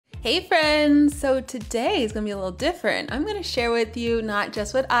Hey friends! So today is gonna be a little different. I'm gonna share with you not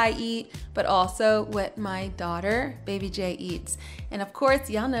just what I eat, but also what my daughter, Baby J, eats. And of course,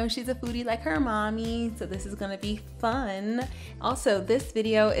 y'all know she's a foodie like her mommy, so this is gonna be fun. Also, this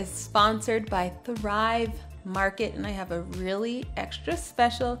video is sponsored by Thrive Market, and I have a really extra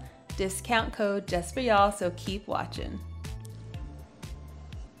special discount code just for y'all, so keep watching.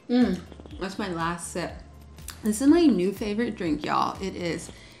 That's my last sip. This is my new favorite drink, y'all. It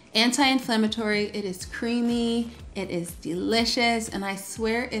is anti-inflammatory, it is creamy, it is delicious, and I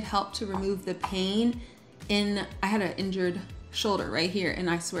swear it helped to remove the pain I had an injured shoulder right here, and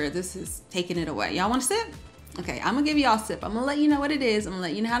I swear this is taking it away. Y'all want a sip? Okay, I'm gonna give y'all a sip. I'm gonna let you know what it is. I'm gonna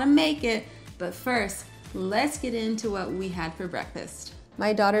let you know how to make it. But first, let's get into what we had for breakfast.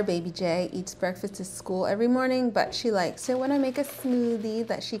 My daughter, Baby J, eats breakfast at school every morning, but she likes it when I make a smoothie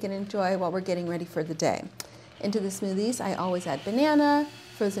that she can enjoy while we're getting ready for the day. Into the smoothies, I always add banana,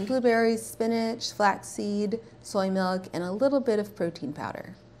 frozen blueberries, spinach, flaxseed, soy milk, and a little bit of protein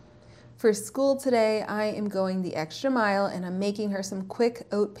powder. For school today, I am going the extra mile and I'm making her some quick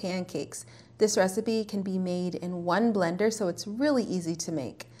oat pancakes. This recipe can be made in one blender, so it's really easy to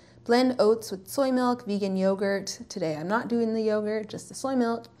make. Blend oats with soy milk, vegan yogurt. Today I'm not doing the yogurt, just the soy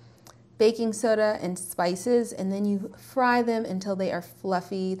milk, baking soda, and spices, and then you fry them until they are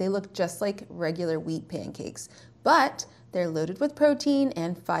fluffy. They look just like regular wheat pancakes, but they're loaded with protein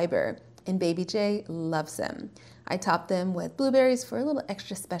and fiber, and Baby J loves them. I top them with blueberries for a little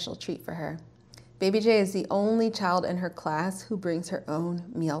extra special treat for her. Baby J is the only child in her class who brings her own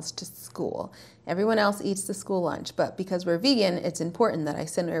meals to school. Everyone else eats the school lunch, but because we're vegan, it's important that I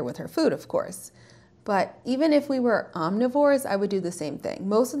send her with her food, of course. But even if we were omnivores, I would do the same thing.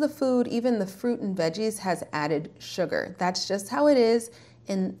 Most of the food, even the fruit and veggies, has added sugar. That's just how it is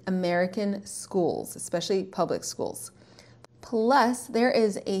in American schools, especially public schools. Plus, there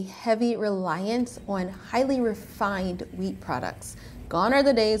is a heavy reliance on highly refined wheat products. Gone are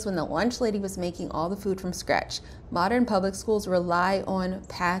the days when the lunch lady was making all the food from scratch. Modern public schools rely on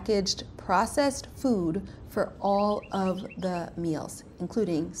packaged, processed food for all of the meals,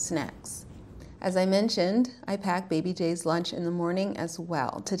 including snacks. As I mentioned, I pack Baby J's lunch in the morning as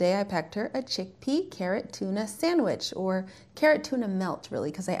well. Today I packed her a chickpea carrot tuna sandwich, or carrot tuna melt really,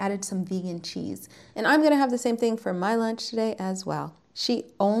 because I added some vegan cheese. And I'm gonna have the same thing for my lunch today as well. She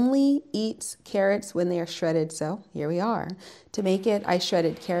only eats carrots when they are shredded, so here we are. To make it, I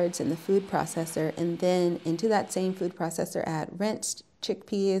shredded carrots in the food processor, and then into that same food processor add rinsed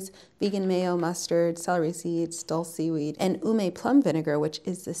chickpeas, vegan mayo, mustard, celery seeds, dulse seaweed, and ume plum vinegar, which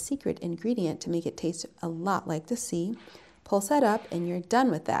is the secret ingredient to make it taste a lot like the sea. Pulse that up and you're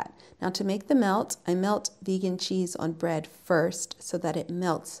done with that. Now to make the melt, I melt vegan cheese on bread first so that it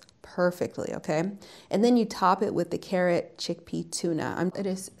melts perfectly, okay? And then you top it with the carrot chickpea tuna. It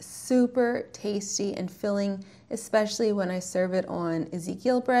is super tasty and filling, especially when I serve it on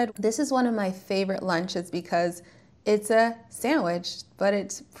Ezekiel bread. This is one of my favorite lunches because it's a sandwich, but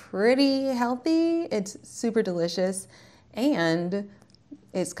it's pretty healthy. It's super delicious, and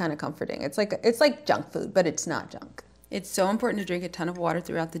it's kind of comforting. It's like junk food, but it's not junk. It's so important to drink a ton of water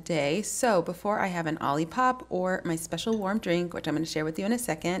throughout the day. So before I have an Olipop or my special warm drink, which I'm going to share with you in a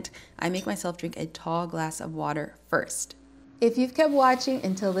second, I make myself drink a tall glass of water first. If you've kept watching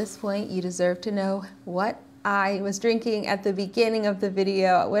until this point, you deserve to know what I was drinking at the beginning of the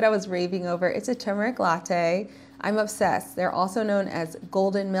video, what I was raving over. It's a turmeric latte. I'm obsessed. They're also known as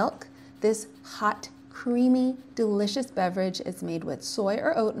golden milk. This hot, creamy, delicious beverage is made with soy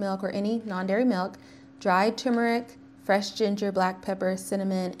or oat milk or any non-dairy milk, dried turmeric, fresh ginger, black pepper,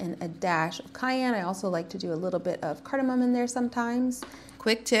 cinnamon, and a dash of cayenne. I also like to do a little bit of cardamom in there sometimes.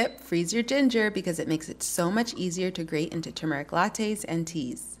 Quick tip, freeze your ginger because it makes it so much easier to grate into turmeric lattes and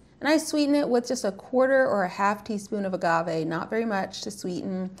teas. And I sweeten it with just a quarter or a half teaspoon of agave, not very much to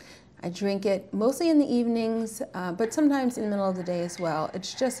sweeten. I drink it mostly in the evenings, but sometimes in the middle of the day as well.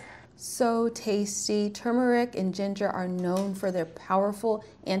 It's just so tasty. Turmeric and ginger are known for their powerful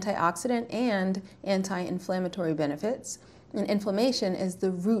antioxidant and anti-inflammatory benefits. And inflammation is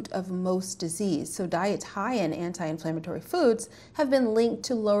the root of most disease. So diets high in anti-inflammatory foods have been linked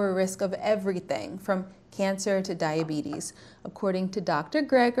to lower risk of everything from cancer to diabetes. According to Dr.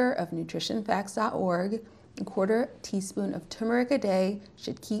 Greger of nutritionfacts.org, a quarter teaspoon of turmeric a day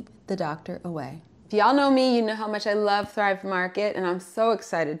should keep the doctor away. If y'all know me, you know how much I love Thrive Market, and I'm so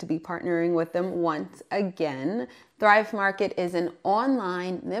excited to be partnering with them once again. Thrive Market is an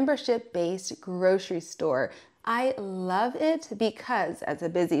online membership-based grocery store. I love it because as a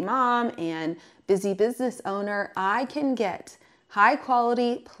busy mom and busy business owner, I can get high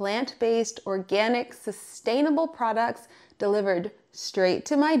quality, plant-based, organic, sustainable products delivered straight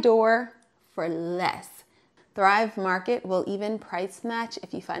to my door for less. Thrive Market will even price match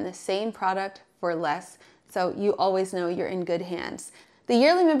if you find the same product for less, so you always know you're in good hands. The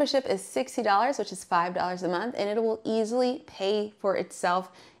yearly membership is $60, which is $5 a month, and it will easily pay for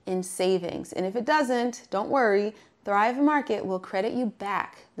itself in savings. And if it doesn't, don't worry, Thrive Market will credit you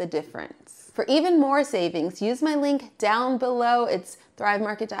back the difference. For even more savings, use my link down below. It's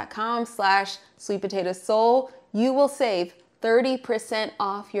thrivemarket.com/sweetpotatosoul. You will save 30%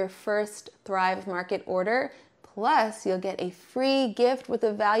 off your first Thrive Market order. Plus, you'll get a free gift with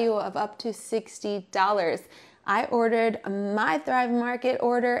a value of up to $60. I ordered my Thrive Market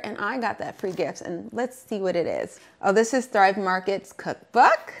order and I got that free gift, and let's see what it is. Oh, this is Thrive Market's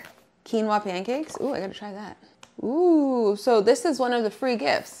cookbook. Quinoa pancakes. Ooh, I gotta try that. Ooh, so this is one of the free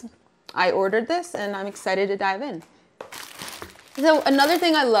gifts. I ordered this and I'm excited to dive in. So another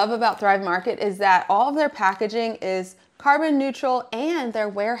thing I love about Thrive Market is that all of their packaging is carbon neutral and their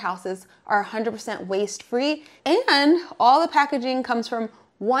warehouses are 100% waste free, and all the packaging comes from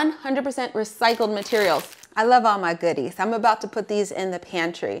 100% recycled materials. I love all my goodies. I'm about to put these in the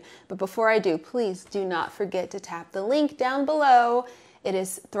pantry, but before I do, please do not forget to tap the link down below. It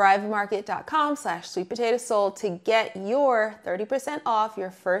is thrivemarket.com/sweetpotatosoul to get your 30% off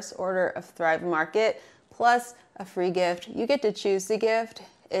your first order of Thrive Market, plus a free gift. You get to choose the gift.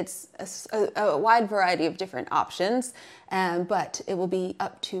 It's a wide variety of different options, but it will be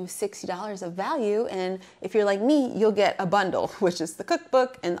up to $60 of value. And if you're like me, you'll get a bundle, which is the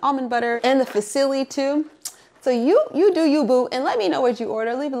cookbook and almond butter and the fusilli too. So you do you, boo, and let me know what you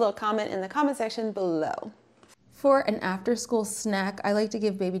order. Leave a little comment in the comment section below. For an after-school snack, I like to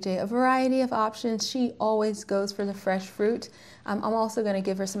give Baby J a variety of options. She always goes for the fresh fruit. I'm also going to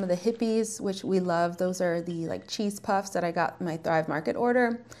give her some of the hippies, which we love. Those are the like cheese puffs that I got in my Thrive Market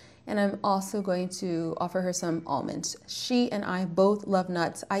order. And I'm also going to offer her some almonds. She and I both love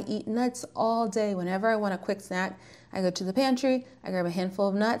nuts. I eat nuts all day. Whenever I want a quick snack, I go to the pantry, I grab a handful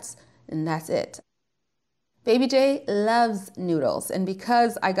of nuts, and that's it. Baby J loves noodles, and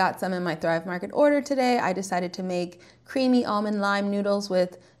because I got some in my Thrive Market order today, I decided to make creamy almond lime noodles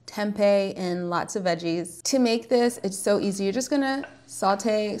with tempeh and lots of veggies. To make this, it's so easy. You're just gonna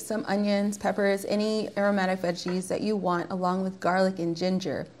saute some onions, peppers, any aromatic veggies that you want, along with garlic and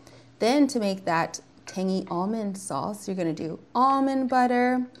ginger. Then to make that tangy almond sauce, you're gonna do almond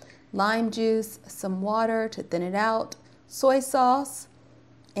butter, lime juice, some water to thin it out, soy sauce,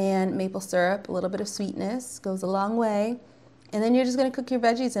 and maple syrup. A little bit of sweetness goes a long way. And then you're just gonna cook your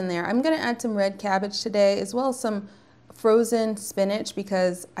veggies in there. I'm gonna add some red cabbage today, as well as some frozen spinach,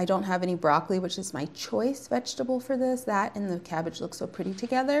 because I don't have any broccoli, which is my choice vegetable for this. That and the cabbage look so pretty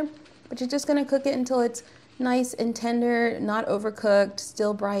together. But you're just gonna cook it until it's nice and tender, not overcooked,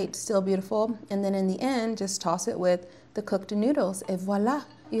 still bright, still beautiful. And then in the end, just toss it with the cooked noodles, et voila.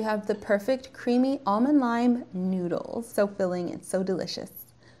 You have the perfect creamy almond lime noodles. So filling and so delicious.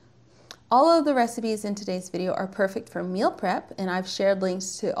 All of the recipes in today's video are perfect for meal prep, and I've shared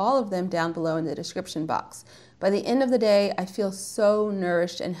links to all of them down below in the description box. By the end of the day, I feel so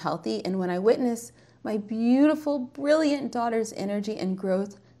nourished and healthy, and when I witness my beautiful, brilliant daughter's energy and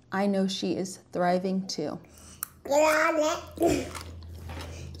growth, I know she is thriving too. Get on it.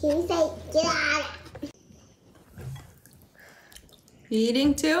 Can you say, get on it? You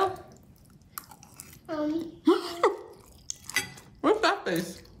eating too? What's that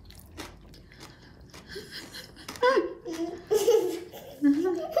face?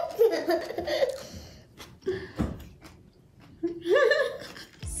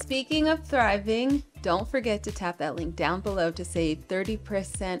 Speaking of thriving, don't forget to tap that link down below to save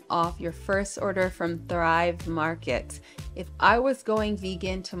 30% off your first order from Thrive Market. If I was going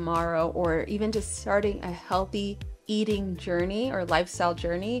vegan tomorrow, or even just starting a healthy eating journey or lifestyle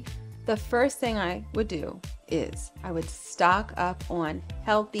journey, the first thing I would do is I would stock up on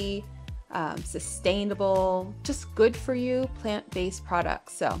healthy, sustainable, just good for you, plant-based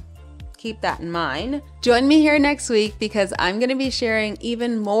products. So keep that in mind. Join me here next week, because I'm going to be sharing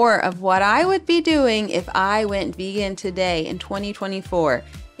even more of what I would be doing if I went vegan today in 2024.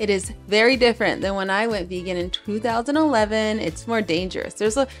 It is very different than when I went vegan in 2011. It's more dangerous.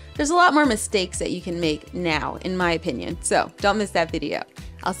 There's a lot more mistakes that you can make now, in my opinion. So don't miss that video.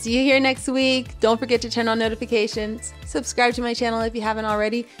 I'll see you here next week. Don't forget to turn on notifications. Subscribe to my channel if you haven't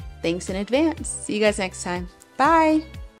already. Thanks in advance. See you guys next time. Bye.